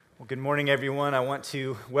Good morning, everyone. I want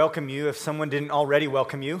to welcome you. If someone didn't already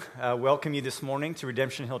welcome you this morning to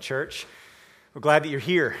Redemption Hill Church. We're glad that you're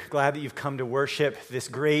here, glad that you've come to worship this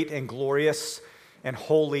great and glorious and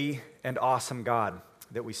holy and awesome God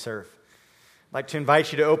that we serve. I'd like to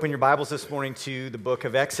invite you to open your Bibles this morning to the book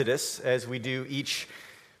of Exodus, as we do each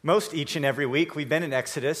and every week. We've been in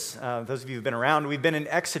Exodus. Those of you who've been around, we've been in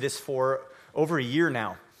Exodus for over a year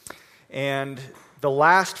now. And the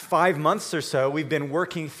last 5 months or so, we've been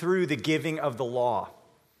working through the giving of the law,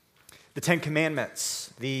 the Ten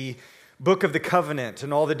Commandments, the Book of the Covenant,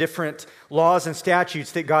 and all the different laws and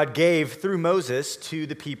statutes that God gave through Moses to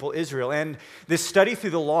the people Israel. And this study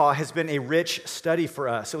through the law has been a rich study for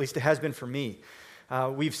us, at least it has been for me.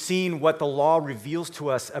 We've seen what the law reveals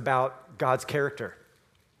to us about God's character.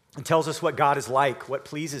 It tells us what God is like, what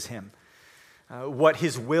pleases Him, what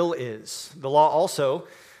His will is. The law also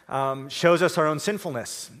shows us our own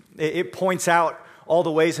sinfulness. It points out all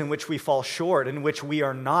the ways in which we fall short, in which we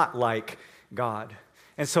are not like God.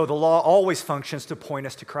 And so the law always functions to point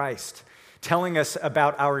us to Christ, telling us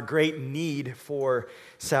about our great need for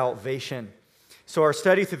salvation. So our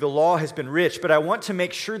study through the law has been rich, but I want to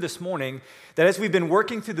make sure this morning that as we've been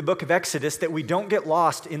working through the book of Exodus, that we don't get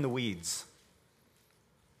lost in the weeds.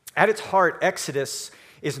 At its heart, Exodus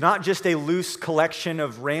is not just a loose collection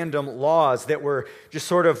of random laws that were just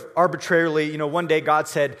sort of arbitrarily, one day God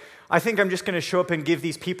said, I think I'm just going to show up and give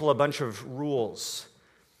these people a bunch of rules.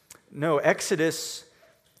 No, Exodus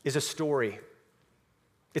is a story.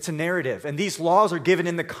 It's a narrative, and these laws are given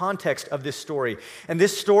in the context of this story. And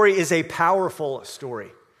this story is a powerful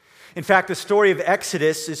story. In fact, the story of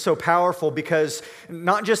Exodus is so powerful because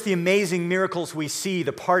not just the amazing miracles we see,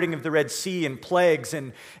 the parting of the Red Sea and plagues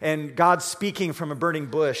and God speaking from a burning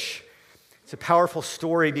bush. It's a powerful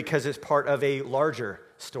story because it's part of a larger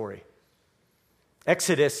story.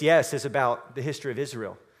 Exodus, yes, is about the history of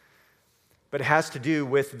Israel, but it has to do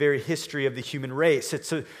with the very history of the human race.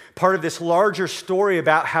 It's a part of this larger story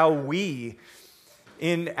about how we,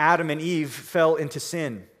 in Adam and Eve, fell into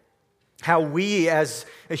sin. How we as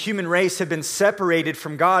a human race have been separated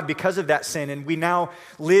from God because of that sin, and we now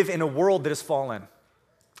live in a world that has fallen,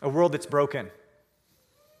 a world that's broken.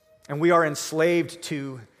 And we are enslaved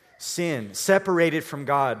to sin, separated from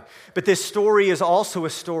God. But this story is also a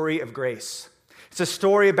story of grace. It's a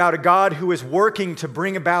story about a God who is working to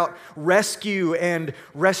bring about rescue and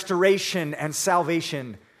restoration and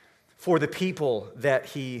salvation for the people that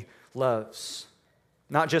He loves.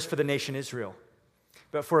 Not just for the nation Israel,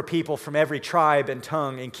 but for a people from every tribe and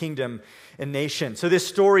tongue and kingdom and nation. So this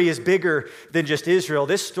story is bigger than just Israel.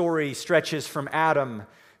 This story stretches from Adam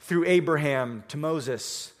through Abraham to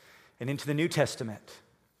Moses and into the New Testament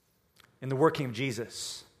in the working of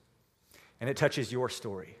Jesus. And it touches your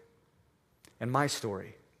story and my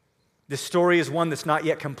story. This story is one that's not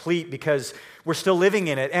yet complete because we're still living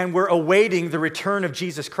in it, and we're awaiting the return of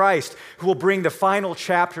Jesus Christ, who will bring the final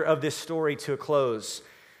chapter of this story to a close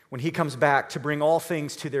when He comes back to bring all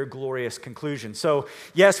things to their glorious conclusion. So,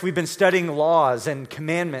 yes, we've been studying laws and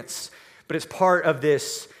commandments, but it's part of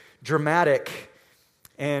this dramatic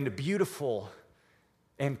and beautiful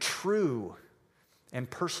and true and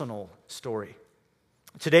personal story.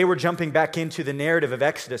 Today we're jumping back into the narrative of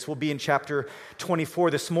Exodus. We'll be in chapter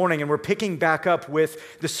 24 this morning, and we're picking back up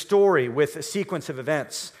with the story, with a sequence of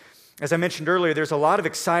events. As I mentioned earlier, there's a lot of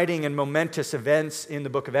exciting and momentous events in the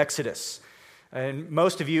book of Exodus. And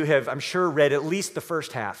most of you have, I'm sure, read at least the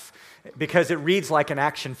first half because it reads like an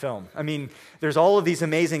action film. I mean, there's all of these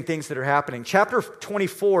amazing things that are happening. Chapter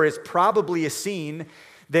 24 is probably a scene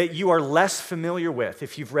that you are less familiar with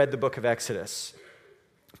if you've read the book of Exodus.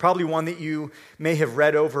 Probably one that you may have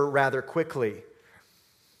read over rather quickly.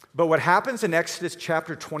 But what happens in Exodus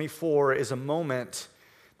chapter 24 is a moment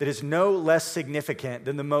that is no less significant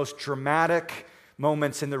than the most dramatic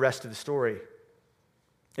moments in the rest of the story.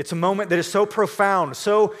 It's a moment that is so profound,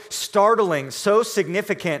 so startling, so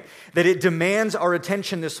significant that it demands our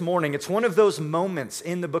attention this morning. It's one of those moments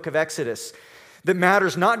in the book of Exodus that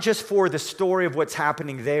matters not just for the story of what's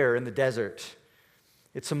happening there in the desert.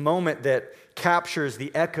 It's a moment that captures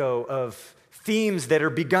the echo of themes that are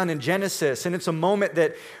begun in Genesis, and it's a moment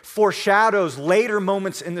that foreshadows later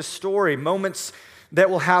moments in the story, moments that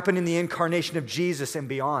will happen in the incarnation of Jesus and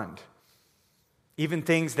beyond. Even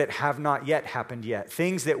things that have not yet happened yet,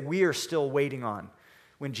 things that we are still waiting on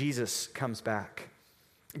when Jesus comes back.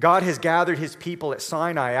 God has gathered His people at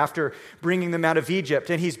Sinai after bringing them out of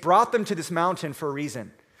Egypt, and He's brought them to this mountain for a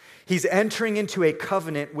reason. He's entering into a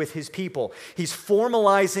covenant with His people. He's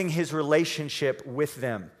formalizing His relationship with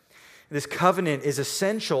them. This covenant is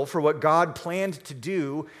essential for what God planned to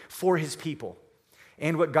do for His people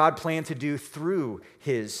and what God planned to do through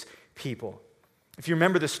His people. If you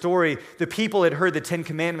remember the story, the people had heard the Ten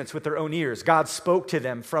Commandments with their own ears. God spoke to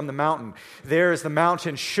them from the mountain. There as the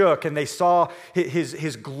mountain shook, and they saw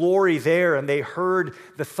his glory there, and they heard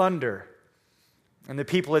the thunder. And the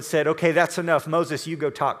people had said, okay, that's enough. Moses, you go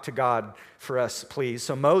talk to God for us, please.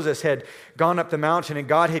 So Moses had gone up the mountain, and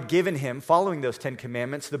God had given him, following those 10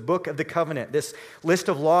 commandments, the book of the covenant, this list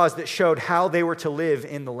of laws that showed how they were to live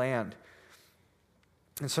in the land.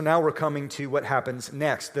 And so now we're coming to what happens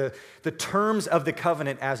next. The terms of the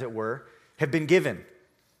covenant, as it were, have been given.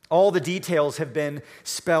 All the details have been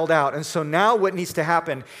spelled out. And so now what needs to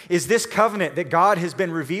happen is this covenant that God has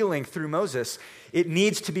been revealing through Moses, it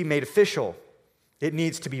needs to be made official. It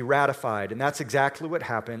needs to be ratified. And that's exactly what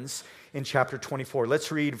happens in chapter 24.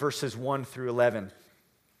 Let's read verses 1 through 11.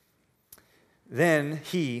 Then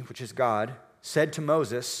he, which is God, said to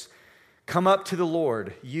Moses, "Come up to the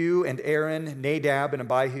Lord, you and Aaron, Nadab and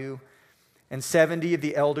Abihu, and 70 of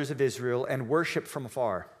the elders of Israel, and worship from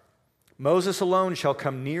afar. Moses alone shall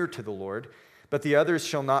come near to the Lord, but the others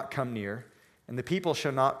shall not come near, and the people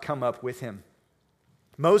shall not come up with him."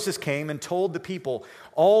 Moses came and told the people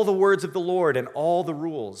all the words of the Lord and all the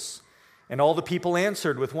rules. And all the people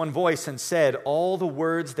answered with one voice and said, "All the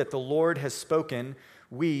words that the Lord has spoken,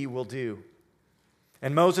 we will do."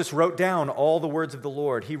 And Moses wrote down all the words of the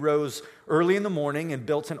Lord. He rose early in the morning and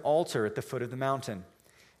built an altar at the foot of the mountain,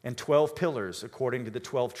 and 12 pillars according to the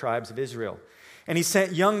 12 tribes of Israel. And he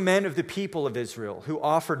sent young men of the people of Israel who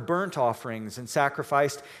offered burnt offerings and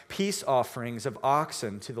sacrificed peace offerings of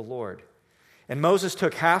oxen to the Lord. And Moses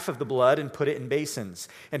took half of the blood and put it in basins,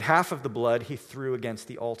 and half of the blood he threw against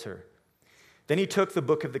the altar. Then he took the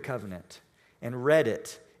book of the covenant and read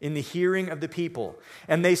it in the hearing of the people.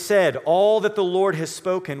 And they said, "All that the Lord has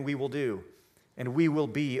spoken we will do, and we will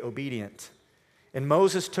be obedient." And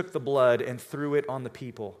Moses took the blood and threw it on the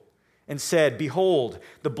people and said, "Behold,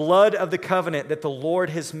 the blood of the covenant that the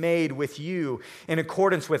Lord has made with you in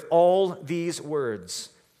accordance with all these words."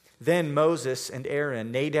 Then Moses and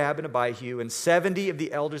Aaron, Nadab and Abihu, and 70 of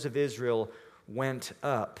the elders of Israel went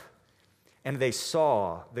up, and they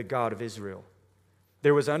saw the God of Israel.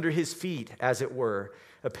 There was under his feet, as it were,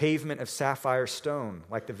 a pavement of sapphire stone,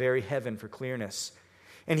 like the very heaven for clearness.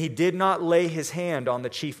 And he did not lay his hand on the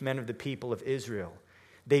chief men of the people of Israel.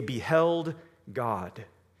 They beheld God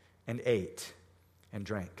and ate and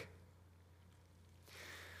drank.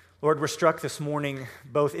 Lord, we're struck this morning,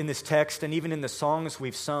 both in this text and even in the songs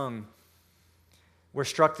we've sung, we're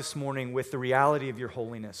struck this morning with the reality of your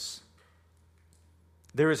holiness.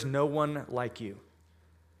 There is no one like you.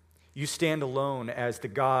 You stand alone as the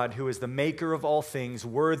God who is the maker of all things,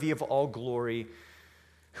 worthy of all glory,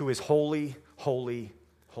 who is holy, holy,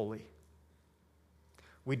 holy.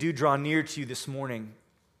 We do draw near to you this morning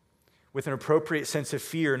with an appropriate sense of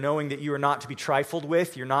fear, knowing that you are not to be trifled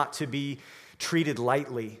with, you're not to be treated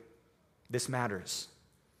lightly. This matters.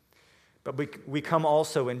 But we come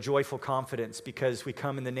also in joyful confidence because we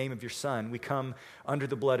come in the name of your Son. We come under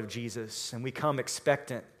the blood of Jesus, and we come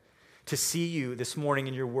expectant to see you this morning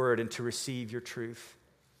in your word and to receive your truth.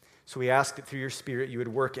 So we ask that through your Spirit you would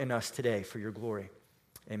work in us today for your glory.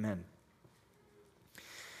 Amen.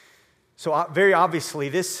 So very obviously,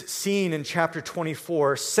 this scene in chapter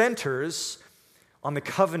 24 centers on the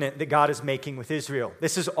covenant that God is making with Israel.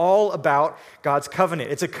 This is all about God's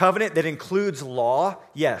covenant. It's a covenant that includes law,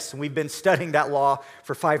 yes, and we've been studying that law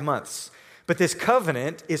for 5 months. But this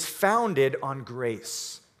covenant is founded on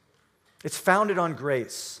grace. It's founded on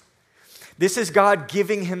grace. This is God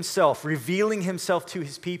giving himself, revealing himself to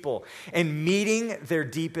his people, and meeting their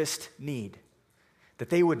deepest need,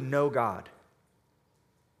 that they would know God.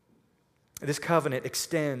 This covenant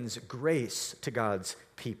extends grace to God's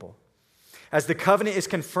people. As the covenant is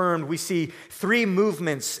confirmed, we see 3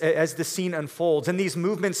 movements as the scene unfolds, and these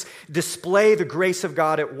movements display the grace of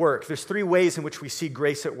God at work. There's 3 ways in which we see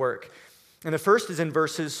grace at work. And the first is in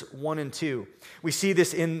verses 1 and 2. We see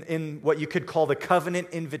this in what you could call the covenant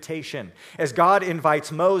invitation. As God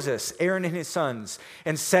invites Moses, Aaron and his sons,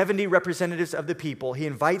 and 70 representatives of the people, he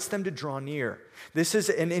invites them to draw near. This is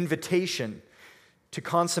an invitation to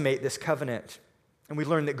consummate this covenant. And we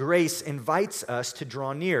learn that grace invites us to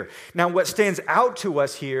draw near. Now, what stands out to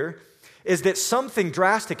us here is that something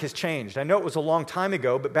drastic has changed. I know it was a long time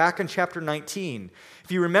ago, but back in chapter 19,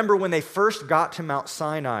 if you remember when they first got to Mount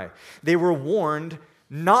Sinai, they were warned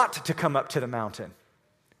not to come up to the mountain.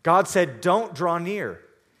 God said, don't draw near.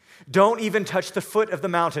 Don't even touch the foot of the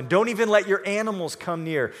mountain. Don't even let your animals come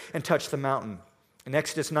near and touch the mountain. In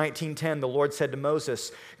Exodus 19:10, the Lord said to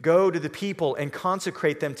Moses, "Go to the people and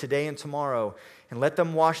consecrate them today and tomorrow, and let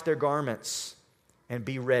them wash their garments and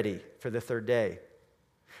be ready for the 3rd day."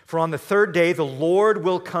 For on the third day the Lord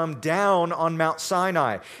will come down on Mount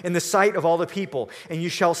Sinai in the sight of all the people, and you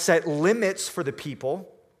shall set limits for the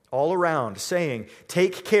people all around, saying,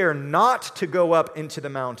 take care not to go up into the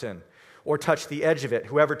mountain or touch the edge of it.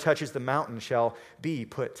 Whoever touches the mountain shall be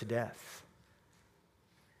put to death.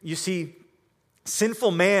 You see,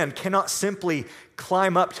 sinful man cannot simply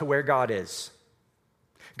climb up to where God is.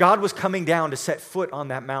 God was coming down to set foot on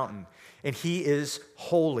that mountain, and he is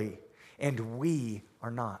holy, and we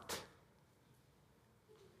are not.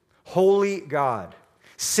 Holy God,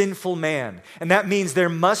 sinful man. And that means there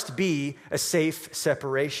must be a safe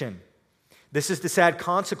separation. This is the sad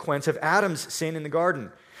consequence of Adam's sin in the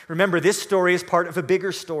garden. Remember, this story is part of a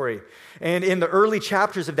bigger story. And in the early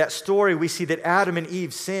chapters of that story, we see that Adam and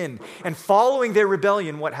Eve sin. And following their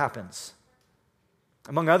rebellion, what happens?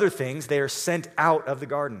 Among other things, they are sent out of the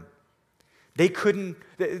garden. They could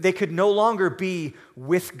no longer be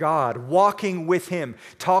with God, walking with him,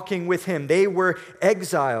 talking with him. They were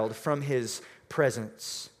exiled from his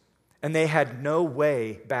presence, and they had no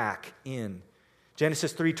way back in.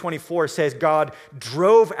 Genesis 3:24 says, God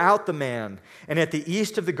drove out the man, and at the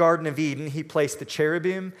east of the Garden of Eden, he placed the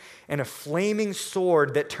cherubim and a flaming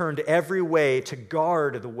sword that turned every way to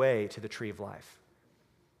guard the way to the tree of life.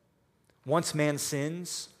 Once man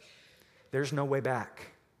sins, there's no way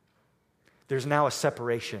back. There's now a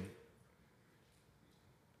separation.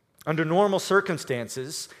 Under normal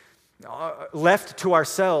circumstances, left to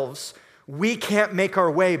ourselves, we can't make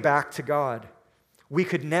our way back to God. We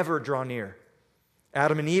could never draw near.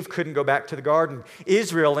 Adam and Eve couldn't go back to the garden.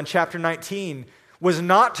 Israel in chapter 19 was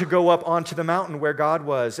not to go up onto the mountain where God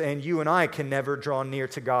was, and you and I can never draw near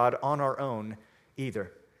to God on our own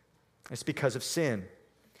either. It's because of sin.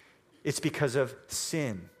 It's because of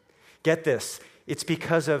sin. Get this. It's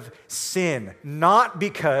because of sin, not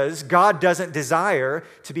because God doesn't desire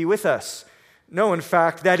to be with us. No, in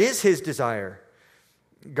fact, that is his desire.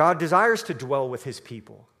 God desires to dwell with his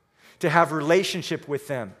people, to have relationship with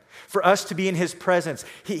them, for us to be in his presence.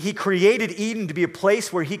 He created Eden to be a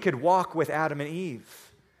place where he could walk with Adam and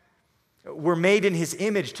Eve. We're made in his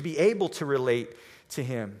image to be able to relate to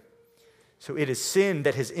him. So it is sin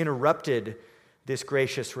that has interrupted this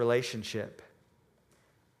gracious relationship.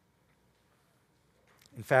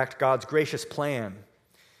 In fact, God's gracious plan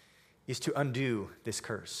is to undo this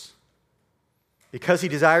curse. Because he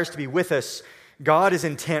desires to be with us, God is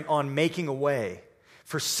intent on making a way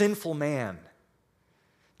for sinful man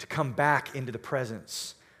to come back into the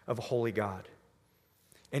presence of a holy God.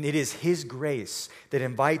 And it is his grace that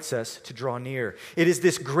invites us to draw near. It is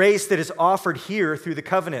this grace that is offered here through the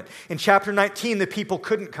covenant. In chapter 19, the people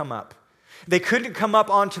couldn't come up. They couldn't come up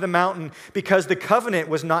onto the mountain because the covenant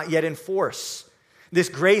was not yet in force. This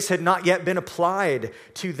grace had not yet been applied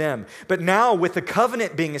to them. But now, with the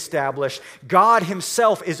covenant being established, God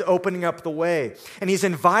himself is opening up the way. And he's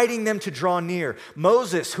inviting them to draw near.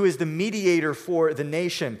 Moses, who is the mediator for the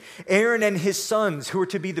nation. Aaron and his sons, who are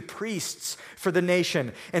to be the priests for the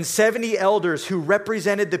nation. And 70 elders who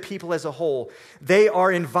represented the people as a whole. They are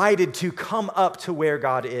invited to come up to where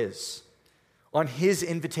God is on his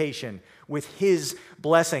invitation with his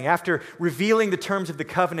blessing. After revealing the terms of the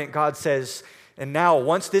covenant, God says, and now,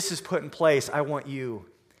 once this is put in place, I want you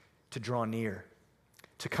to draw near,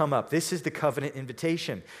 to come up. This is the covenant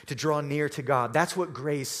invitation, to draw near to God. That's what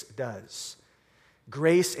grace does.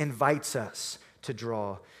 Grace invites us to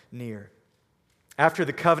draw near. After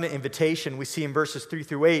the covenant invitation, we see in verses 3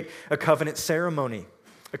 through 8 a covenant ceremony.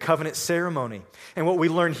 A covenant ceremony. And what we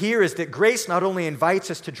learn here is that grace not only invites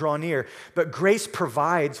us to draw near, but grace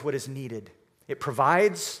provides what is needed. It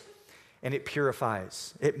provides and it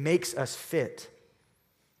purifies. It makes us fit.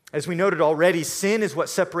 As we noted already, sin is what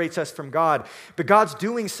separates us from God, but God's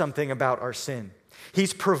doing something about our sin.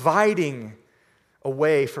 He's providing a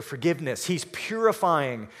way for forgiveness. He's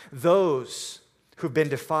purifying those who've been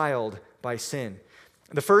defiled by sin.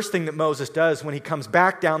 The first thing that Moses does when he comes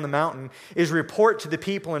back down the mountain is report to the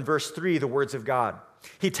people in verse 3 the words of God.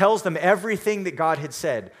 He tells them everything that God had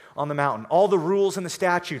said on the mountain, all the rules and the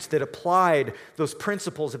statutes that applied those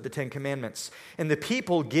principles of the Ten Commandments. And the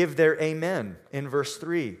people give their amen in verse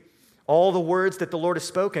 3. All the words that the Lord has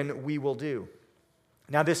spoken, we will do.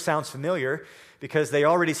 Now this sounds familiar because they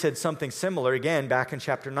already said something similar again back in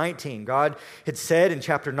chapter 19. God had said in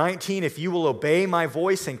chapter 19, if you will obey my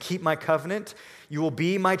voice and keep my covenant, you will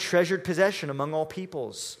be my treasured possession among all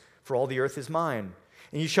peoples, for all the earth is mine.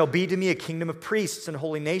 And you shall be to me a kingdom of priests and a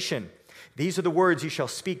holy nation. These are the words you shall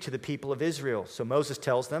speak to the people of Israel. So Moses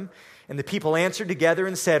tells them, and the people answered together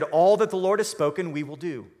and said, all that the Lord has spoken, we will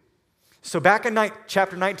do. So back in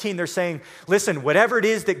chapter 19, they're saying, listen, whatever it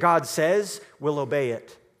is that God says, we'll obey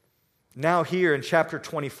it. Now here in chapter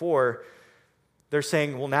 24, they're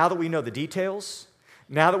saying, well, now that we know the details,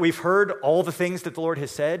 now that we've heard all the things that the Lord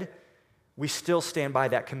has said, we still stand by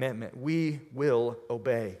that commitment. We will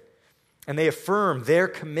obey. And they affirm their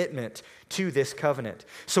commitment to this covenant.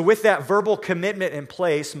 So with that verbal commitment in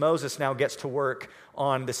place, Moses now gets to work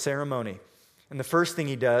on the ceremony. And the first thing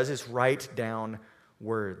he does is write down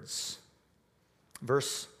words.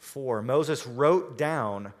 Verse 4, Moses wrote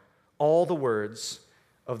down all the words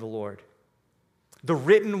of the Lord. The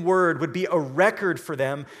written word would be a record for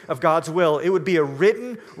them of God's will. It would be a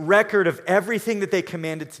written record of everything that they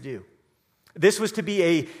commanded to do. This was to be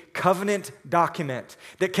a covenant document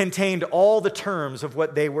that contained all the terms of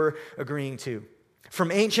what they were agreeing to.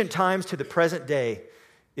 From ancient times to the present day,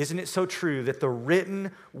 isn't it so true that the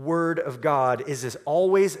written word of God is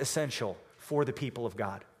always essential for the people of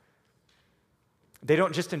God? They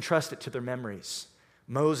don't just entrust it to their memories.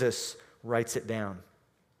 Moses writes it down.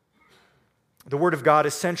 The Word of God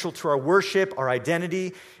is central to our worship, our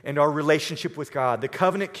identity, and our relationship with God. The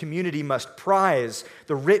covenant community must prize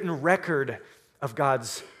the written record of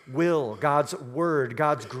God's will, God's Word,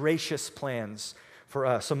 God's gracious plans for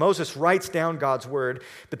us. So Moses writes down God's Word,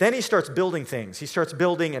 but then he starts building things. He starts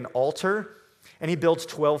building an altar, and he builds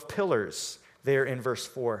 12 pillars there in verse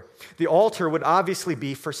 4. The altar would obviously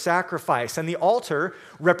be for sacrifice, and the altar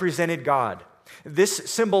represented God. This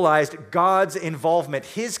symbolized God's involvement,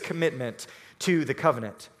 his commitment to the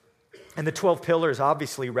covenant. And the 12 pillars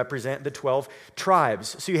obviously represent the 12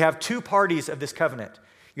 tribes. So you have two parties of this covenant.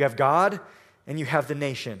 You have God and you have the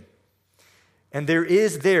nation. And there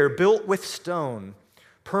is there, built with stone,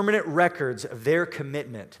 permanent records of their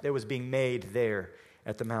commitment that was being made there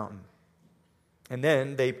at the mountain. And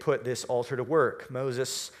then they put this altar to work.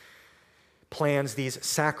 Moses plans these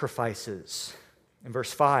sacrifices. In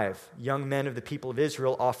verse 5, young men of the people of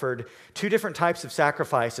Israel offered two different types of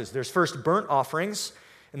sacrifices. There's first burnt offerings,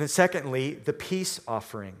 and then secondly, the peace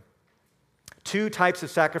offering. Two types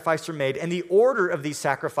of sacrifice are made, and the order of these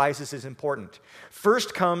sacrifices is important.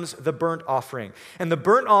 First comes the burnt offering, and the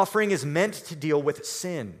burnt offering is meant to deal with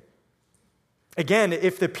sin. Again,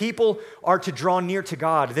 if the people are to draw near to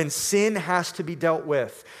God, then sin has to be dealt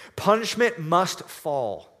with. Punishment must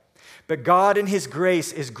fall. But God in his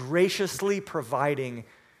grace is graciously providing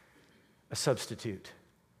a substitute.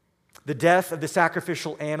 The death of the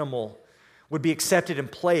sacrificial animal would be accepted in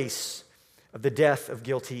place of the death of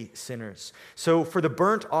guilty sinners. So for the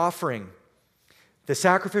burnt offering, the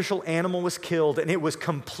sacrificial animal was killed and it was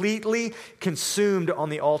completely consumed on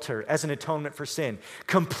the altar as an atonement for sin,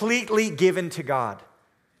 completely given to God.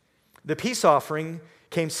 The peace offering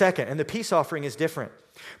came second, and the peace offering is different.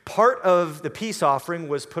 Part of the peace offering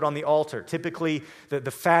was put on the altar, typically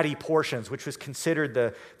the fatty portions, which was considered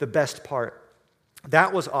the best part.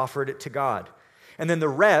 That was offered to God. And then the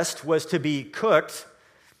rest was to be cooked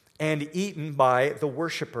and eaten by the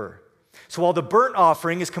worshiper. So while the burnt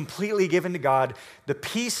offering is completely given to God, the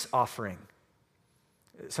peace offering,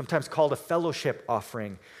 sometimes called a fellowship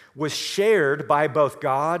offering, was shared by both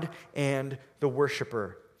God and the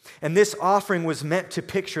worshiper. And this offering was meant to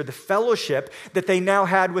picture the fellowship that they now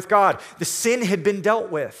had with God. The sin had been dealt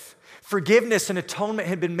with. Forgiveness and atonement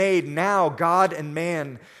had been made. Now God and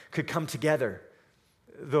man could come together.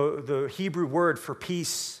 The Hebrew word for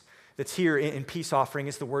peace that's here in peace offering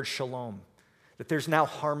is the word shalom. That there's now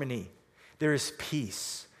harmony. There is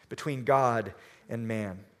peace between God and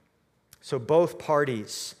man. So both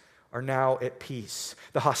parties are now at peace.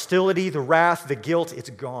 The hostility, the wrath, the guilt, it's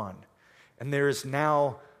gone. And there is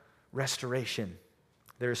now restoration.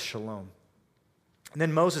 There's shalom. And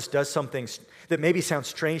then Moses does something that maybe sounds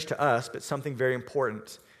strange to us, but something very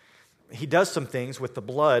important. He does some things with the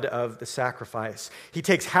blood of the sacrifice. He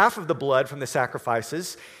takes half of the blood from the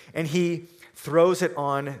sacrifices and he throws it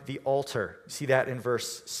on the altar. You see that in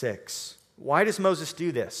verse 6. Why does Moses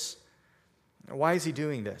do this? Why is he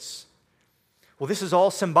doing this? Well, this is all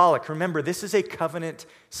symbolic. Remember, this is a covenant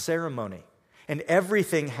ceremony, and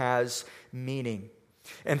everything has meaning.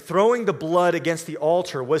 And throwing the blood against the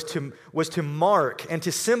altar was to mark and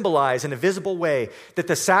to symbolize in a visible way that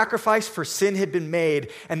the sacrifice for sin had been made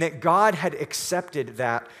and that God had accepted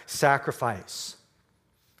that sacrifice.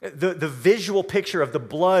 The visual picture of the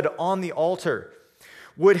blood on the altar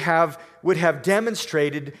would have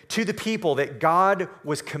demonstrated to the people that God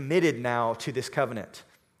was committed now to this covenant.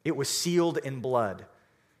 It was sealed in blood.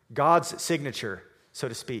 God's signature, so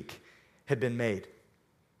to speak, had been made.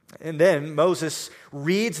 And then Moses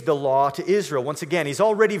reads the law to Israel. Once again, he's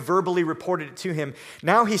already verbally reported it to him.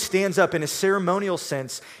 Now he stands up in a ceremonial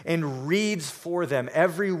sense and reads for them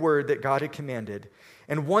every word that God had commanded.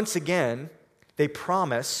 And once again, they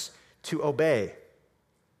promise to obey.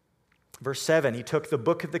 Verse 7, he took the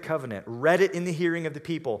book of the covenant, read it in the hearing of the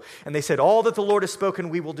people, and they said, all that the Lord has spoken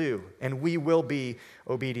we will do, and we will be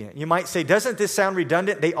obedient. You might say, doesn't this sound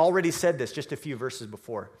redundant? They already said this just a few verses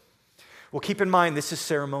before. Well, keep in mind, this is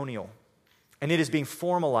ceremonial, and it is being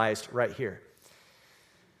formalized right here.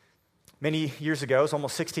 Many years ago, it's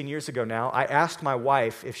almost 16 years ago now, I asked my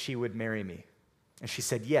wife if she would marry me, and she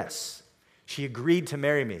said yes. She agreed to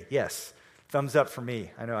marry me, yes. Thumbs up for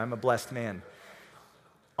me. I know, I'm a blessed man.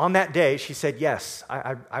 On that day, she said, yes,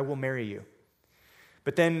 I will marry you.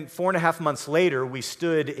 But then 4.5 months later, we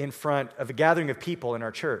stood in front of a gathering of people in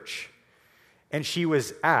our church. And she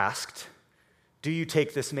was asked, do you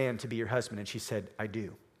take this man to be your husband? And she said, I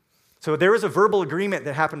do. So there was a verbal agreement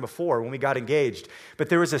that happened before when we got engaged, but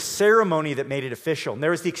there was a ceremony that made it official. And there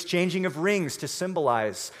was the exchanging of rings to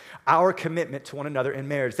symbolize our commitment to one another in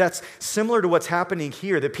marriage. That's similar to what's happening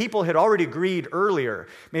here. The people had already agreed earlier,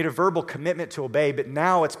 made a verbal commitment to obey, but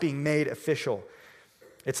now it's being made official.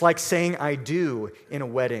 It's like saying I do in a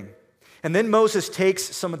wedding. And then Moses takes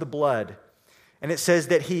some of the blood, and it says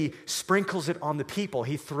that he sprinkles it on the people.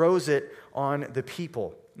 He throws it on the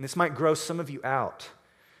people. And this might gross some of you out.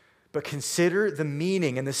 But consider the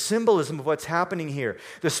meaning and the symbolism of what's happening here.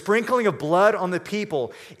 The sprinkling of blood on the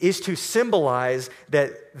people is to symbolize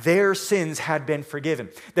that their sins had been forgiven,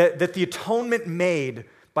 that the atonement made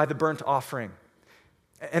by the burnt offering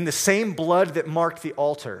and the same blood that marked the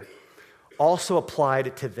altar also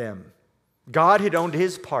applied to them. God had owned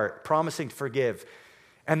his part, promising to forgive,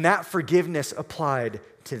 and that forgiveness applied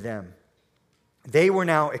to them. They were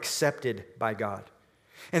now accepted by God.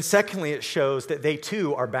 And secondly, it shows that they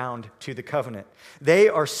too are bound to the covenant. They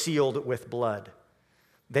are sealed with blood.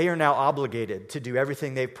 They are now obligated to do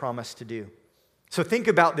everything they've promised to do. So think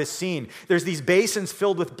about this scene. There's these basins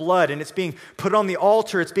filled with blood, and it's being put on the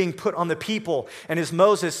altar, it's being put on the people. And as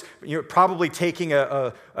Moses, probably taking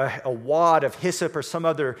a wad of hyssop or some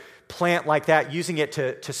other plant like that, using it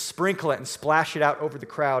to sprinkle it and splash it out over the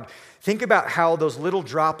crowd. Think about how those little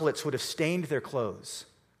droplets would have stained their clothes.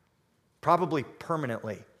 Probably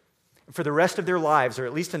permanently. For the rest of their lives, or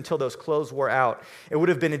at least until those clothes wore out, it would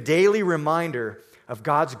have been a daily reminder of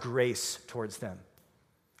God's grace towards them.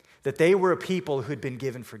 That they were a people who had been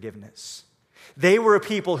given forgiveness. They were a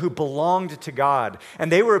people who belonged to God,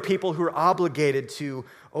 and they were a people who were obligated to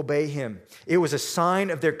obey him. It was a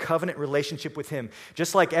sign of their covenant relationship with him.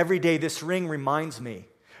 Just like every day, this ring reminds me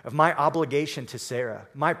of my obligation to Sarah,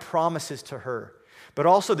 my promises to her, but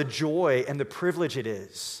also the joy and the privilege it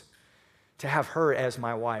is to have her as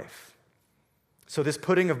my wife. So this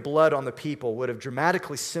putting of blood on the people would have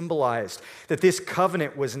dramatically symbolized that this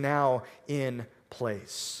covenant was now in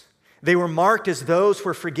place. They were marked as those who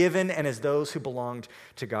were forgiven and as those who belonged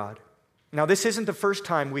to God. Now, this isn't the first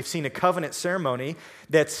time we've seen a covenant ceremony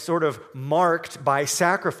that's sort of marked by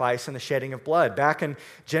sacrifice and the shedding of blood. Back in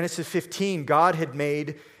Genesis 15, God had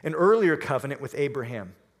made an earlier covenant with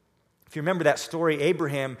Abraham. If you remember that story,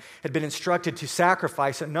 Abraham had been instructed to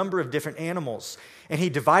sacrifice a number of different animals, and he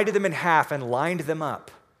divided them in half and lined them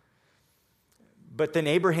up. But then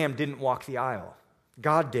Abraham didn't walk the aisle.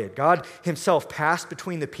 God did. God himself passed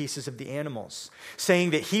between the pieces of the animals, saying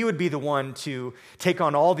that he would be the one to take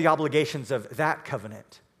on all the obligations of that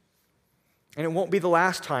covenant. And it won't be the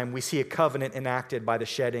last time we see a covenant enacted by the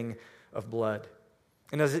shedding of blood.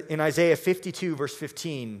 And in Isaiah 52, verse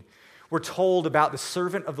 15, we're told about the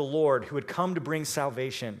servant of the Lord who had come to bring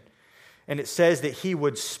salvation. And it says that he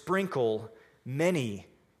would sprinkle many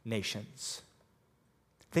nations.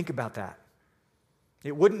 Think about that.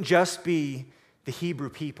 It wouldn't just be the Hebrew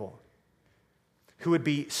people who would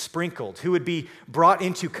be sprinkled, who would be brought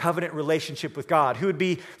into covenant relationship with God, who would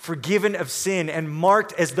be forgiven of sin and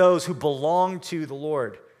marked as those who belong to the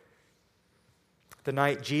Lord. The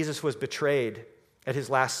night Jesus was betrayed at his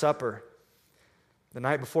Last Supper, the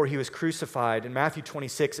night before he was crucified, in Matthew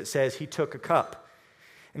 26, it says, he took a cup.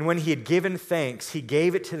 And when he had given thanks, he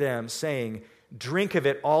gave it to them, saying, drink of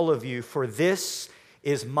it, all of you, for this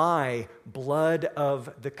is my blood of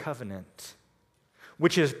the covenant,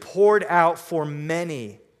 which is poured out for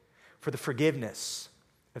many for the forgiveness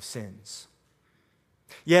of sins.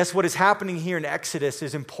 Yes, what is happening here in Exodus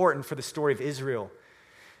is important for the story of Israel.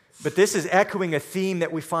 But this is echoing a theme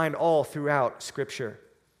that we find all throughout Scripture.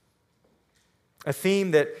 A theme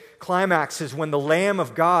that climaxes when the Lamb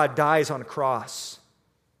of God dies on a cross,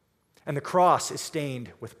 and the cross is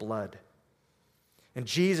stained with blood. And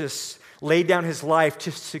Jesus laid down his life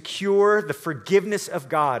to secure the forgiveness of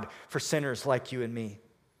God for sinners like you and me,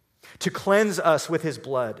 to cleanse us with his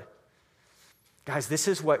blood. Guys, this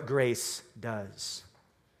is what grace does.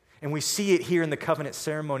 And we see it here in the covenant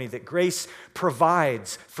ceremony that grace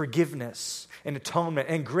provides forgiveness and atonement,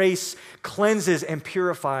 and grace cleanses and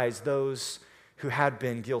purifies those who had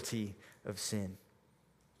been guilty of sin.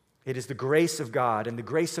 It is the grace of God and the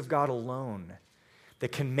grace of God alone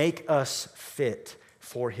that can make us fit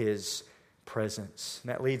for His presence.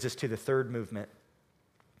 And that leads us to the third movement.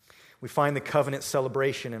 We find the covenant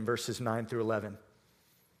celebration in verses 9 through 11.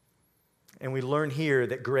 And we learn here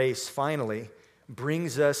that grace finally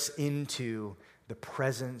brings us into the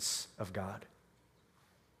presence of God.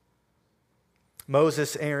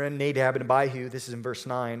 Moses, Aaron, Nadab, and Abihu, this is in verse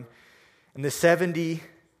 9, and the 70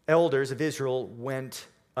 elders of Israel went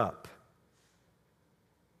up.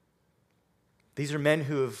 These are men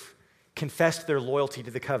who have confessed their loyalty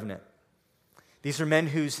to the covenant. These are men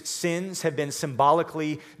whose sins have been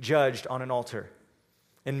symbolically judged on an altar,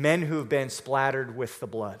 and men who have been splattered with the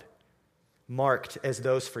blood, marked as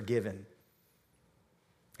those forgiven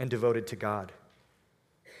and devoted to God.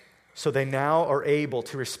 So they now are able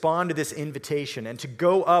to respond to this invitation and to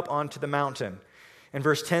go up onto the mountain. And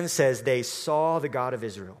verse 10 says, they saw the God of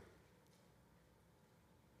Israel.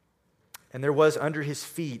 And there was under his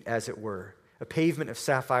feet, as it were, a pavement of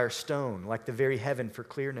sapphire stone, like the very heaven for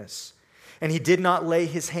clearness. And he did not lay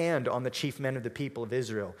his hand on the chief men of the people of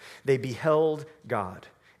Israel. They beheld God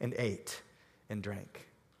and ate and drank.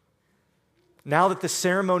 Now that the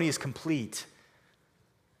ceremony is complete,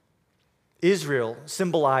 Israel,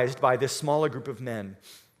 symbolized by this smaller group of men,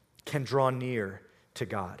 can draw near to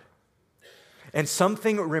God. And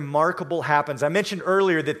something remarkable happens. I mentioned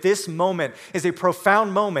earlier that this moment is a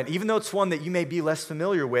profound moment, even though it's one that you may be less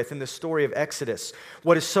familiar with in the story of Exodus.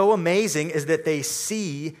 What is so amazing is that they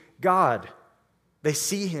see God. They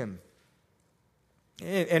see Him.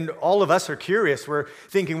 And all of us are curious. We're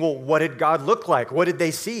thinking, well, what did God look like? What did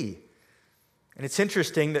they see? And it's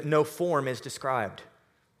interesting that no form is described.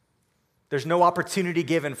 There's no opportunity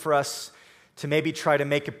given for us to maybe try to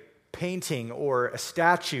make a painting or a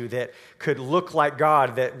statue that could look like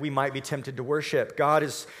God that we might be tempted to worship. God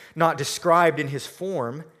is not described in His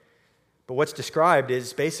form, but what's described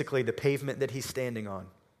is basically the pavement that He's standing on.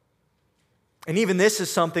 And even this is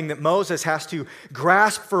something that Moses has to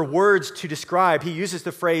grasp for words to describe. He uses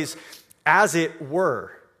the phrase, as it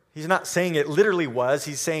were. He's not saying it literally was.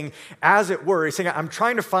 He's saying, as it were. He's saying, I'm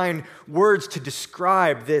trying to find words to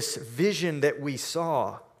describe this vision that we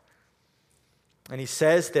saw. And he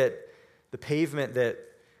says that the pavement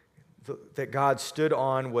that God stood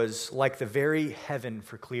on was like the very heaven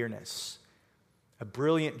for clearness, a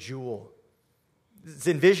brilliant jewel. It's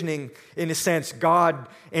envisioning, in a sense, God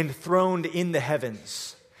enthroned in the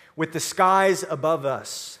heavens with the skies above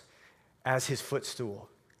us as His footstool.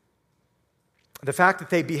 The fact that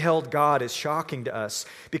they beheld God is shocking to us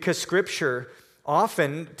because Scripture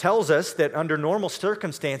often tells us that under normal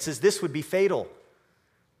circumstances, this would be fatal.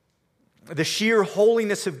 The sheer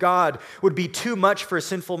holiness of God would be too much for a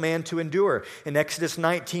sinful man to endure. In Exodus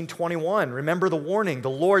 19:21, remember the warning. The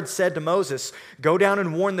Lord said to Moses, "Go down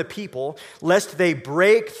and warn the people, lest they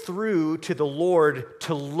break through to the Lord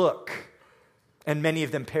to look, and many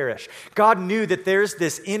of them perish." God knew that there's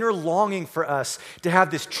this inner longing for us to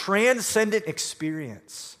have this transcendent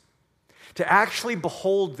experience, to actually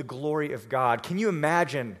behold the glory of God. Can you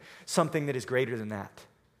imagine something that is greater than that?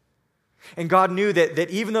 And God knew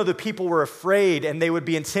that even though the people were afraid and they would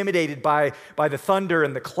be intimidated by the thunder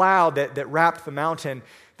and the cloud that wrapped the mountain,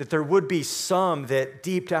 that there would be some that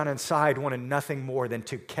deep down inside wanted nothing more than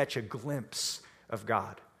to catch a glimpse of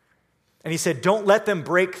God. And He said, don't let them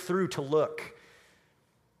break through to look,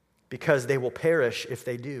 because they will perish if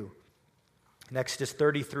they do. In Exodus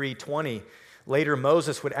 33:20, later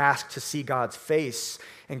Moses would ask to see God's face,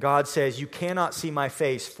 and God says, "You cannot see my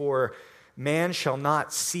face, for man shall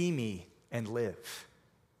not see me and live."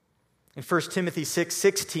 In 1 Timothy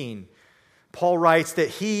 6:16, Paul writes that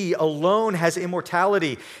He alone has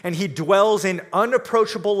immortality, and He dwells in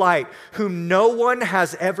unapproachable light, whom no one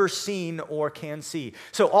has ever seen or can see.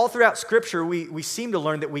 So all throughout Scripture, we seem to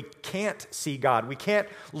learn that we can't see God. We can't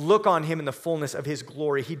look on Him in the fullness of His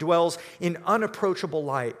glory. He dwells in unapproachable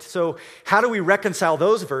light. So how do we reconcile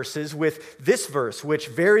those verses with this verse, which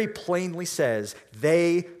very plainly says,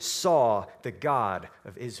 they saw the God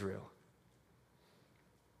of Israel?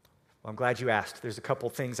 Well, I'm glad you asked. There's a couple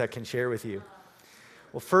things I can share with you.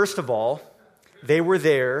 Well, first of all, they were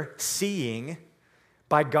there seeing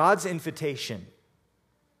by God's invitation.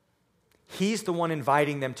 He's the one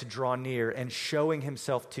inviting them to draw near and showing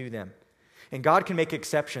Himself to them. And God can make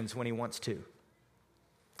exceptions when He wants to.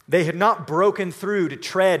 They had not broken through to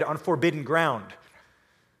tread on forbidden ground.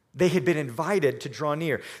 They had been invited to draw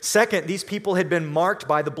near. Second, these people had been marked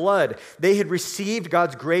by the blood. They had received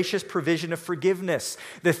God's gracious provision of forgiveness.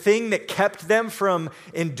 The thing that kept them from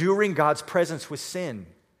enduring God's presence was sin.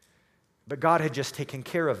 But God had just taken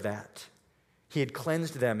care of that. He had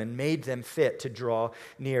cleansed them and made them fit to draw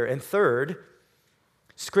near. And third,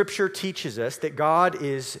 Scripture teaches us that God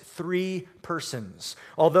is three persons,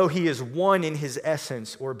 although He is one in His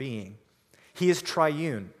essence or being. He is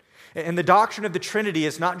triune. And the doctrine of the Trinity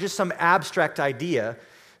is not just some abstract idea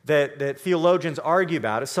that theologians argue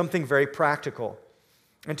about. It's something very practical.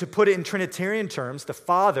 And to put it in Trinitarian terms, the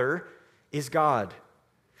Father is God.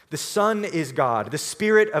 The Son is God. The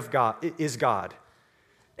Spirit of God is God.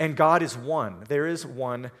 And God is one. There is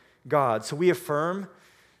one God. So we affirm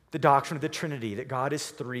the doctrine of the Trinity, that God is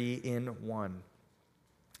three in one.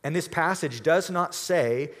 And this passage does not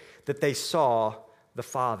say that they saw the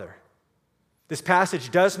Father. This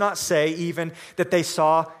passage does not say even that they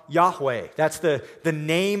saw Yahweh. That's the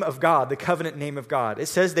name of God, the covenant name of God. It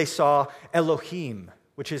says they saw Elohim,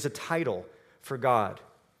 which is a title for God,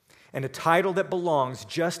 and a title that belongs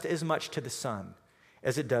just as much to the Son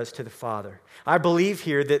as it does to the Father. I believe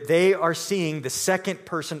here that they are seeing the second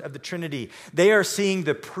person of the Trinity. They are seeing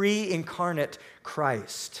the pre-incarnate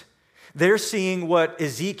Christ. They're seeing what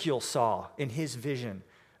Ezekiel saw in his vision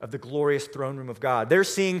of the glorious throne room of God. They're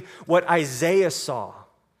seeing what Isaiah saw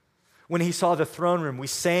when he saw the throne room. We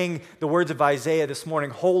sang the words of Isaiah this morning,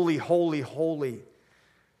 holy, holy, holy.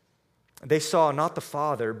 They saw not the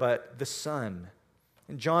Father, but the Son.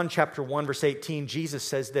 In John chapter 1, verse 18, Jesus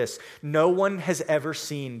says this, no one has ever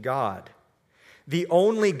seen God. The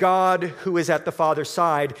only God who is at the Father's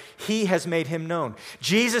side, He has made Him known.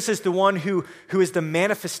 Jesus is the one who is the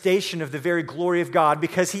manifestation of the very glory of God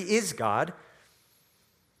because He is God.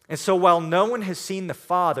 And so while no one has seen the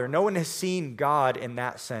Father, no one has seen God in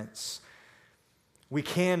that sense, we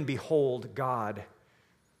can behold God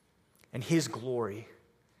and His glory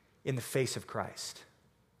in the face of Christ.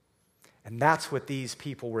 And that's what these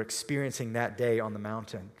people were experiencing that day on the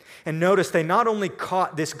mountain. And notice they not only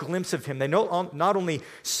caught this glimpse of Him, they not only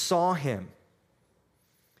saw Him.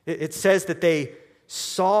 It says that they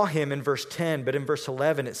saw Him in verse 10, but in verse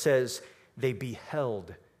 11 it says they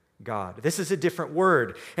beheld God. This is a different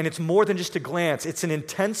word, and it's more than just a glance. It's an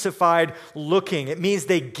intensified looking. It means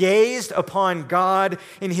they gazed upon God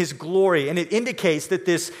in His glory, and it indicates that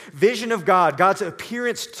this vision of God, God's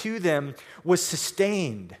appearance to them, was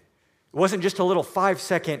sustained. It wasn't just a little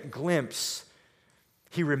 5-second glimpse.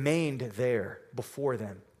 He remained there before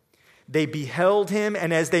them. They beheld Him,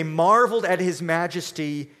 and as they marveled at His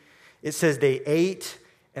majesty, it says they ate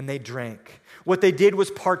and they drank. What they did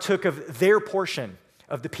was partook of their portion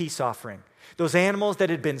of the peace offering. Those animals that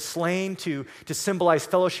had been slain to symbolize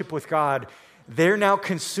fellowship with God, they're now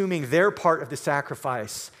consuming their part of the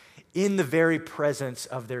sacrifice in the very presence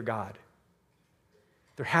of their God.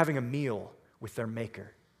 They're having a meal with their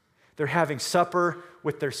Maker. They're having supper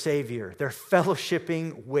with their Savior. They're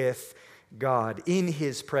fellowshipping with God in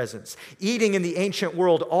His presence. Eating in the ancient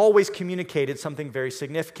world always communicated something very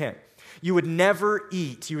significant. You would never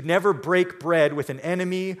eat, you would never break bread with an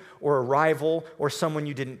enemy or a rival or someone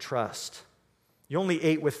you didn't trust. You only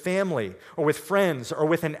ate with family or with friends or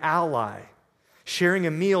with an ally. Sharing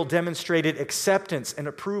a meal demonstrated acceptance and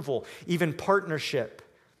approval, even partnership.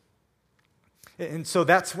 And so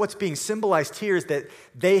that's what's being symbolized here, is that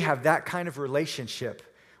they have that kind of relationship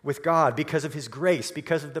with God because of His grace,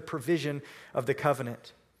 because of the provision of the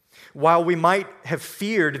covenant. While we might have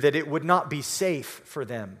feared that it would not be safe for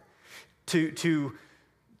them to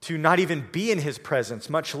not even be in His presence,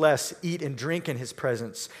 much less eat and drink in His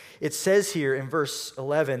presence, it says here in verse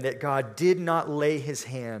 11 that God did not lay His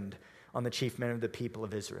hand on the chief men of the people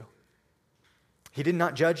of Israel. He did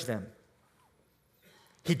not judge them.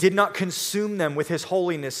 He did not consume them with His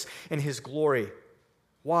holiness and His glory.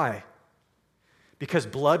 Why? Because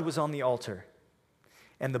blood was on the altar,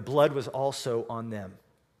 and the blood was also on them.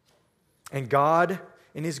 And God,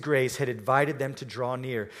 in His grace, had invited them to draw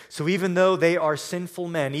near. So even though they are sinful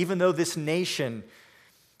men, even though this nation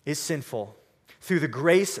is sinful, through the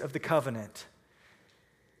grace of the covenant,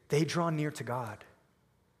 they draw near to God.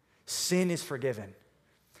 Sin is forgiven,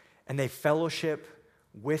 and they fellowship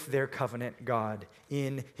with their covenant God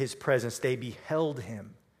in His presence. They beheld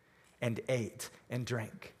Him and ate and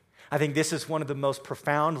drank. I think this is one of the most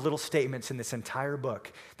profound little statements in this entire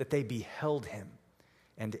book, that they beheld Him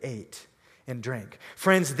and ate and drank.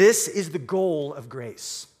 Friends, this is the goal of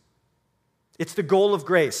grace. It's the goal of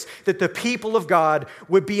grace, that the people of God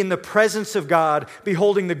would be in the presence of God,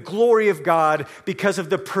 beholding the glory of God because of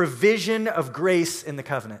the provision of grace in the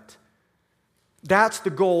covenant. That's the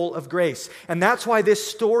goal of grace. And that's why this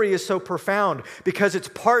story is so profound, because it's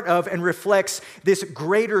part of and reflects this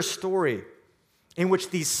greater story in which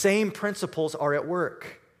these same principles are at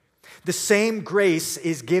work. The same grace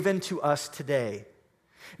is given to us today,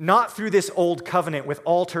 not through this old covenant with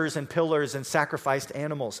altars and pillars and sacrificed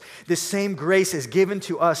animals. This same grace is given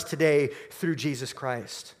to us today through Jesus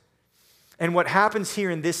Christ. And what happens here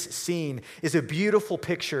in this scene is a beautiful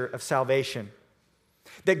picture of salvation,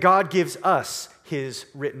 that God gives us His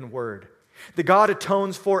written word, that God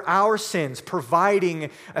atones for our sins, providing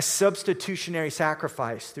a substitutionary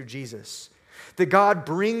sacrifice through Jesus, that God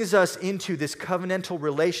brings us into this covenantal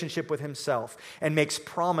relationship with Himself and makes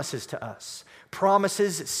promises to us,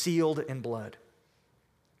 promises sealed in blood.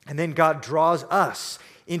 And then God draws us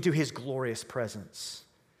into His glorious presence.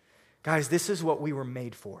 Guys, this is what we were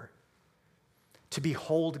made for, to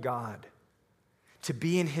behold God, to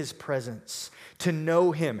be in His presence, to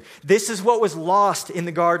know Him. This is what was lost in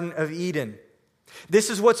the Garden of Eden. This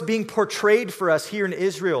is what's being portrayed for us here in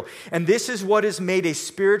Israel. And this is what is made a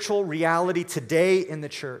spiritual reality today in the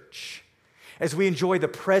church, as we enjoy the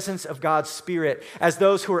presence of God's Spirit as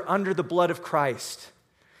those who are under the blood of Christ,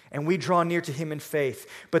 and we draw near to Him in faith.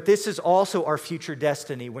 But this is also our future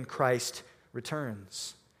destiny when Christ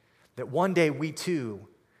returns, that one day we too,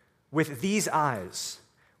 with these eyes,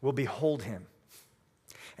 will behold Him,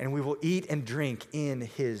 and we will eat and drink in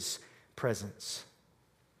His presence.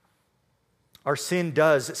 Our sin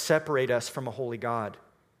does separate us from a holy God,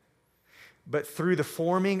 but through the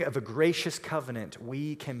forming of a gracious covenant,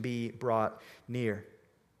 we can be brought near.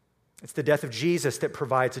 It's the death of Jesus that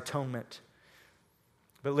provides atonement.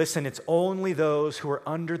 But listen, it's only those who are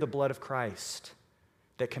under the blood of Christ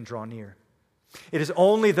that can draw near. It is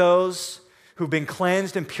only those who've been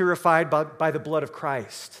cleansed and purified by the blood of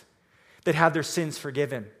Christ that have their sins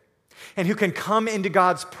forgiven, and who can come into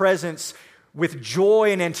God's presence with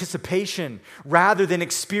joy and anticipation, rather than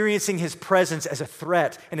experiencing His presence as a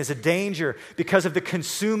threat and as a danger because of the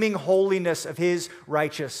consuming holiness of His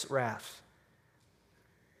righteous wrath.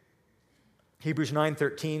 Hebrews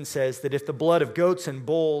 9:13 says that if the blood of goats and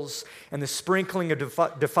bulls and the sprinkling of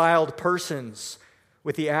defiled persons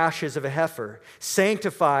with the ashes of a heifer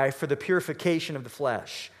sanctify for the purification of the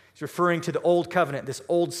flesh. He's referring to the old covenant, this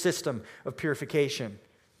old system of purification.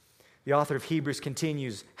 The author of Hebrews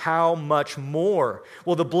continues, how much more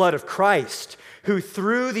will the blood of Christ, who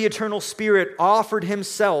through the eternal Spirit offered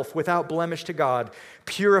Himself without blemish to God,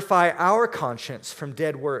 purify our conscience from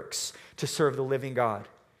dead works to serve the living God?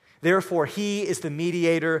 Therefore, He is the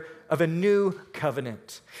mediator of a new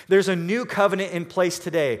covenant. There's a new covenant in place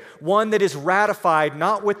today, one that is ratified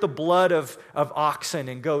not with the blood of oxen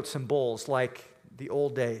and goats and bulls like the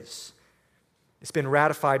old days. It's been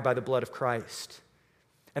ratified by the blood of Christ.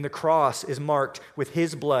 And the cross is marked with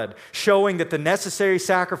His blood, showing that the necessary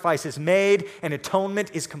sacrifice is made and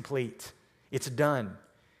atonement is complete. It's done,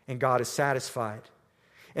 and God is satisfied.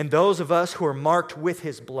 And those of us who are marked with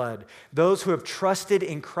His blood, those who have trusted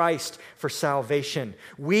in Christ for salvation,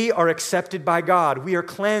 we are accepted by God. We are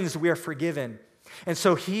cleansed. We are forgiven. And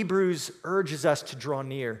so Hebrews urges us to draw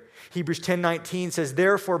near. Hebrews 10:19 says,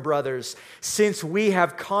 therefore, brothers, since we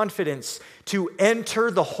have confidence to enter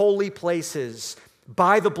the holy places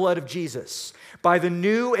by the blood of Jesus, by the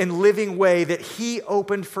new and living way that He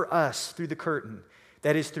opened for us through the curtain,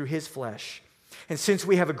 that is, through His flesh. And since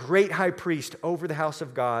we have a great high priest over the house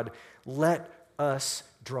of God, let us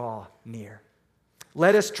draw near.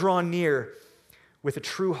 Let us draw near with a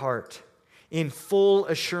true heart, in full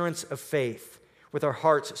assurance of faith, with our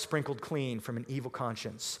hearts sprinkled clean from an evil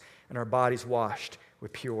conscience and our bodies washed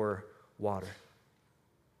with pure water.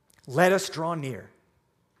 Let us draw near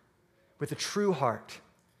with a true heart,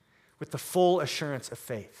 with the full assurance of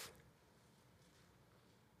faith.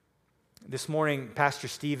 This morning, Pastor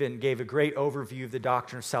Stephen gave a great overview of the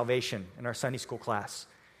doctrine of salvation in our Sunday school class.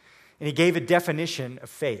 And he gave a definition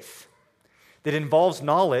of faith that involves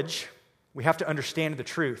knowledge. We have to understand the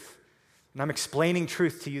truth. And I'm explaining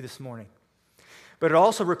truth to you this morning. But it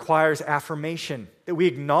also requires affirmation, that we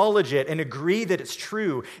acknowledge it and agree that it's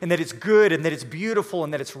true and that it's good and that it's beautiful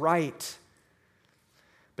and that it's right.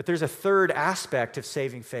 But there's a third aspect of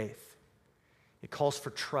saving faith. It calls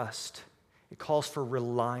for trust. It calls for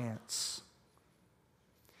reliance.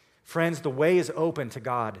 Friends, the way is open to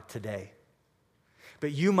God today.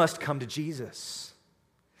 But you must come to Jesus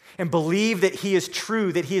and believe that He is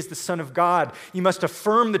true, that He is the Son of God. You must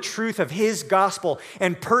affirm the truth of His gospel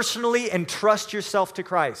and personally entrust yourself to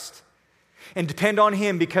Christ and depend on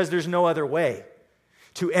Him, because there's no other way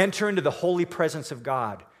to enter into the holy presence of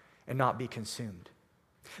God and not be consumed.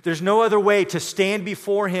 There's no other way to stand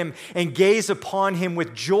before him and gaze upon him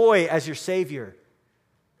with joy as your Savior,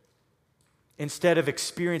 instead of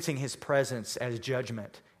experiencing his presence as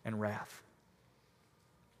judgment and wrath.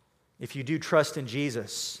 If you do trust in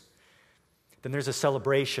Jesus, then there's a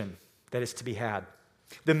celebration that is to be had.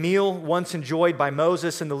 The meal once enjoyed by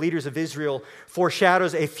Moses and the leaders of Israel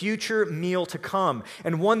foreshadows a future meal to come,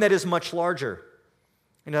 and one that is much larger.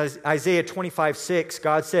 In Isaiah 25:6,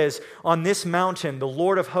 God says, "On this mountain the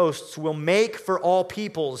Lord of hosts will make for all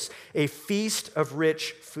peoples a feast of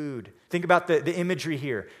rich food." Think about the imagery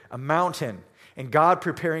here. A mountain and God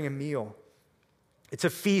preparing a meal. It's a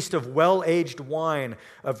feast of well-aged wine,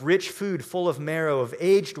 of rich food full of marrow, of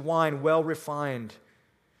aged wine well refined.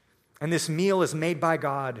 And this meal is made by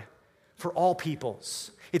God for all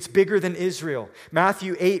peoples. It's bigger than Israel.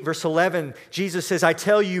 Matthew 8, verse 11, Jesus says, "I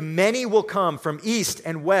tell you, many will come from east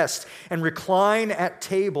and west and recline at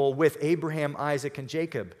table with Abraham, Isaac, and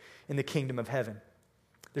Jacob in the kingdom of heaven."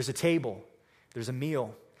 There's a table. There's a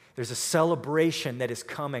meal. There's a celebration that is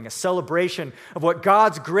coming, a celebration of what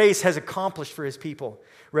God's grace has accomplished for his people.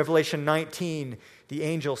 Revelation 19, the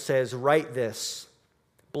angel says, "Write this,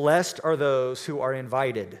 blessed are those who are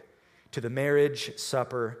invited to the marriage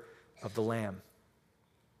supper of the Lamb."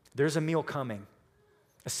 There's a meal coming,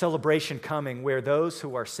 a celebration coming where those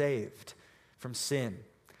who are saved from sin,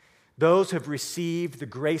 those who have received the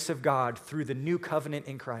grace of God through the new covenant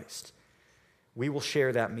in Christ, we will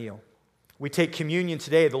share that meal. We take communion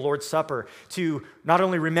today, the Lord's Supper, to not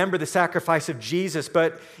only remember the sacrifice of Jesus,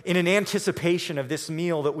 but in an anticipation of this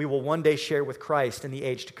meal that we will one day share with Christ in the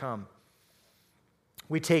age to come.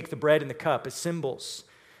 We take the bread and the cup as symbols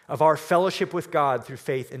of our fellowship with God through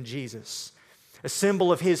faith in Jesus, a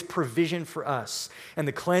symbol of his provision for us and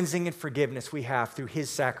the cleansing and forgiveness we have through his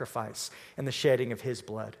sacrifice and the shedding of his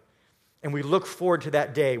blood. And we look forward to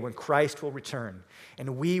that day when Christ will return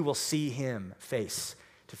and we will see him face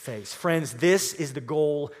to face. Friends, this is the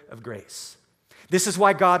goal of grace. This is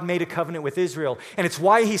why God made a covenant with Israel, and it's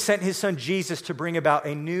why he sent his son Jesus to bring about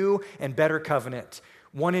a new and better covenant,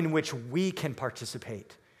 one in which we can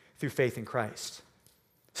participate through faith in Christ.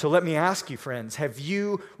 So let me ask you, friends, have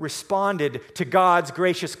you responded to God's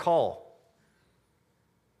gracious call?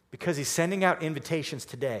 Because he's sending out invitations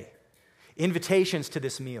today, invitations to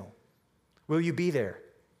this meal. Will you be there?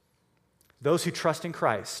 Those who trust in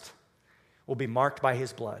Christ will be marked by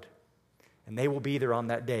his blood, and they will be there on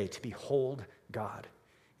that day to behold God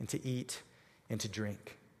and to eat and to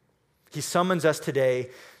drink. He summons us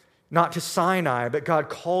today not to Sinai, but God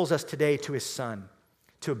calls us today to his Son,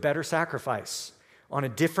 to a better sacrifice on a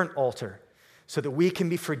different altar so that we can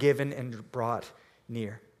be forgiven and brought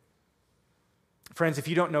near. Friends, if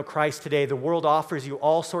you don't know Christ today, the world offers you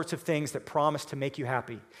all sorts of things that promise to make you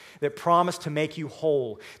happy, that promise to make you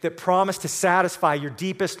whole, that promise to satisfy your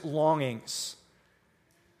deepest longings.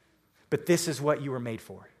 But this is what you were made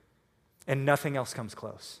for, and nothing else comes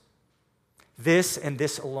close. This and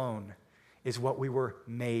this alone is what we were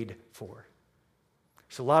made for.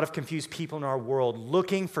 There's a lot of confused people in our world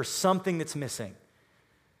looking for something that's missing.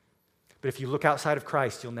 But if you look outside of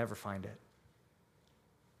Christ, you'll never find it.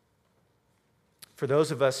 For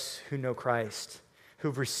those of us who know Christ,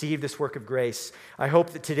 who've received this work of grace, I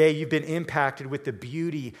hope that today you've been impacted with the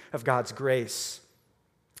beauty of God's grace,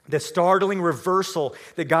 the startling reversal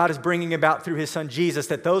that God is bringing about through his son Jesus,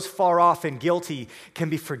 that those far off and guilty can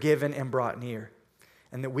be forgiven and brought near,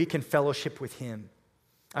 and that we can fellowship with him.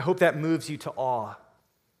 I hope that moves you to awe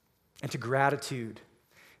and to gratitude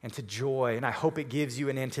and to joy, and I hope it gives you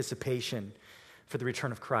an anticipation for the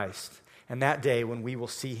return of Christ and that day when we will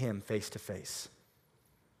see him face to face.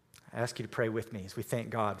 I ask you to pray with me as we thank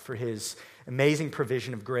God for his amazing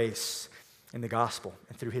provision of grace in the gospel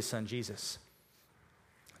and through his son Jesus.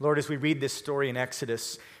 Lord, as we read this story in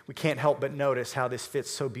Exodus, we can't help but notice how this fits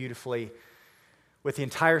so beautifully with the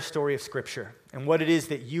entire story of Scripture and what it is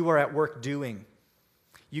that you are at work doing.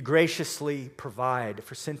 You graciously provide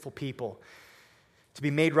for sinful people to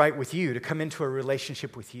be made right with you, to come into a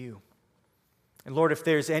relationship with you. And Lord, if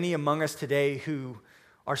there's any among us today who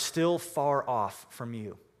are still far off from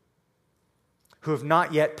you, who have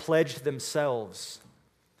not yet pledged themselves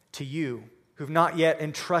to you, who have not yet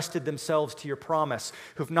entrusted themselves to your promise,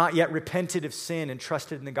 who have not yet repented of sin and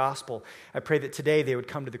trusted in the gospel, I pray that today they would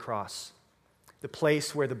come to the cross, the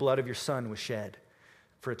place where the blood of your Son was shed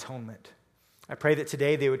for atonement. I pray that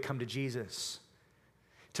today they would come to Jesus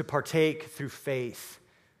to partake through faith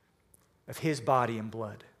of his body and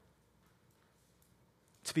blood,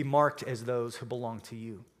 to be marked as those who belong to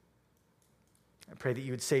you. I pray that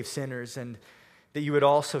you would save sinners and that you would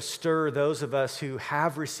also stir those of us who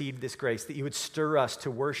have received this grace, that you would stir us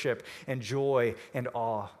to worship and joy and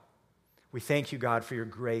awe. We thank you, God, for your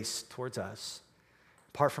grace towards us.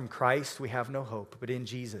 Apart from Christ, we have no hope, but in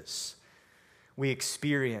Jesus, we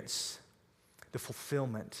experience the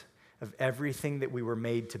fulfillment of everything that we were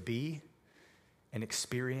made to be and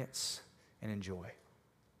experience and enjoy.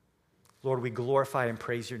 Lord, we glorify and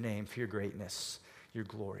praise your name for your greatness, your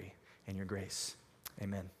glory, and your grace.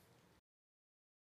 Amen.